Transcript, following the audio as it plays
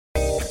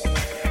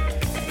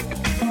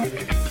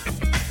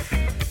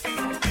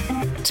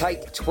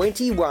Take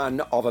 21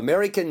 of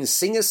American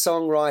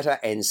singer-songwriter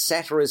and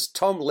satirist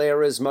Tom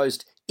Lehrer's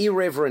most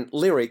irreverent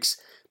lyrics,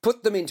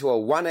 put them into a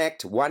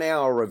one-act,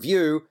 one-hour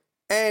review,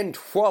 and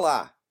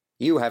voila!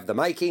 You have the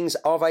makings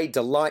of a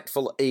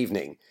delightful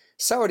evening.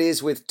 So it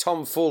is with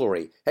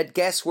Tomfoolery at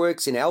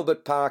Gasworks in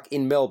Albert Park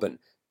in Melbourne,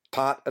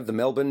 part of the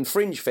Melbourne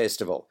Fringe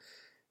Festival.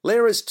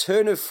 Lehrer's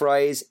turn of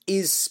phrase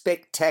is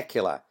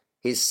spectacular.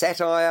 His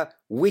satire,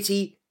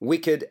 witty,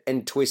 wicked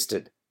and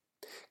twisted.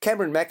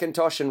 Cameron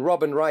McIntosh and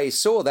Robin Ray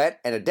saw that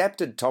and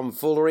adapted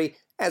Tomfoolery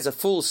as a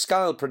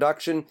full-scale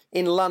production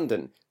in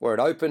London, where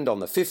it opened on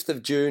the 5th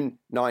of June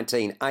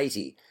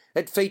 1980.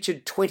 It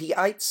featured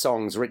 28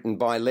 songs written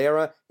by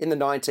Lehrer in the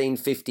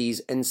 1950s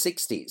and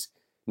 60s,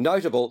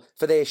 notable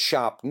for their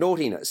sharp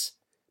naughtiness.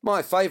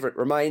 My favourite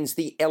remains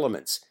The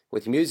Elements,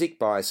 with music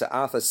by Sir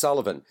Arthur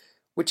Sullivan,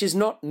 which is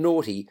not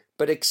naughty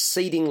but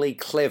exceedingly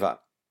clever.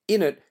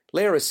 In it,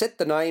 Lehrer set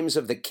the names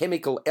of the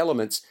chemical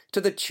elements to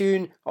the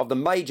tune of the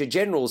Major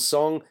General's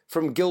song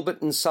from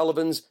Gilbert and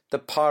Sullivan's The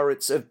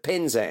Pirates of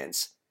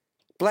Penzance.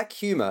 Black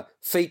humour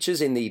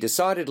features in the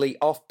decidedly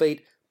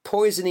offbeat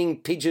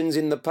Poisoning Pigeons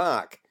in the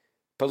Park.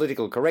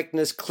 Political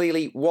correctness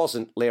clearly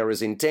wasn't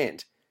Lehrer's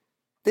intent.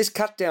 This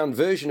cut-down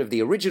version of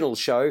the original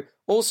show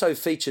also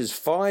features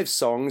 5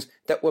 songs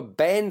that were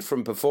banned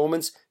from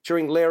performance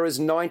during Lehrer's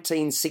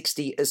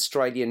 1960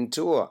 Australian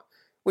tour,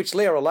 which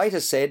Lehrer later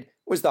said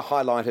was the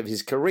highlight of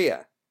his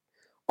career.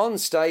 On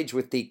stage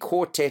with the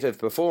quartet of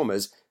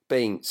performers,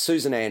 being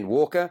Susan Ann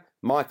Walker,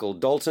 Michael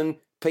Dalton,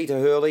 Peter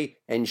Hurley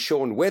and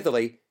Sean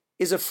Weatherly,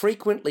 is a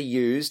frequently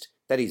used,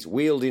 that is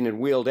wheeled in and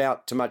wheeled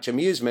out to much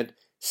amusement,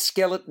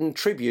 skeleton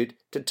tribute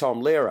to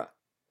Tom Lehrer.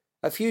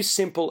 A few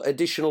simple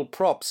additional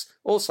props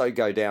also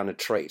go down a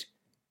treat.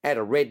 Add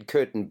a red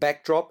curtain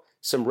backdrop,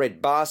 some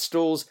red bar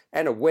stools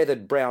and a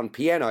weathered brown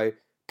piano,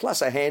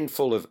 plus a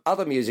handful of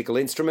other musical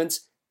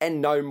instruments,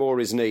 and no more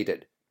is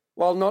needed.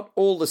 While not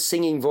all the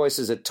singing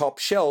voices are top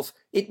shelf,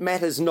 it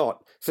matters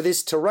not, for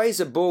this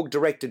Teresa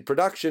Borg-directed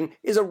production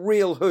is a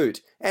real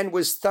hoot and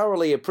was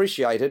thoroughly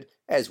appreciated,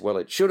 as well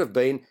it should have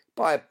been,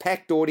 by a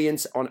packed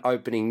audience on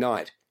opening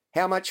night.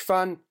 How much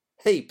fun?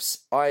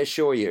 Heaps, I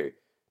assure you.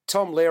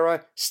 Tom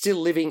Lehrer, still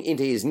living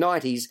into his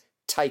 90s,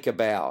 take a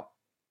bow.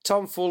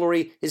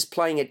 Tomfoolery is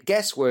playing at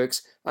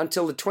Gasworks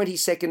until the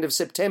 22nd of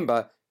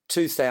September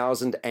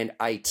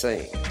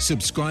 2018.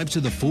 Subscribe to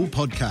the full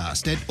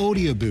podcast at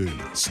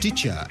Audioboom,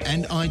 Stitcher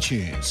and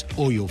iTunes,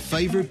 or your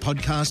favourite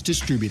podcast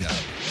distributor.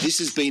 This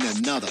has been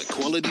another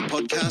quality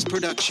podcast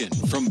production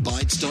from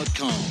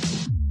Bytes.com.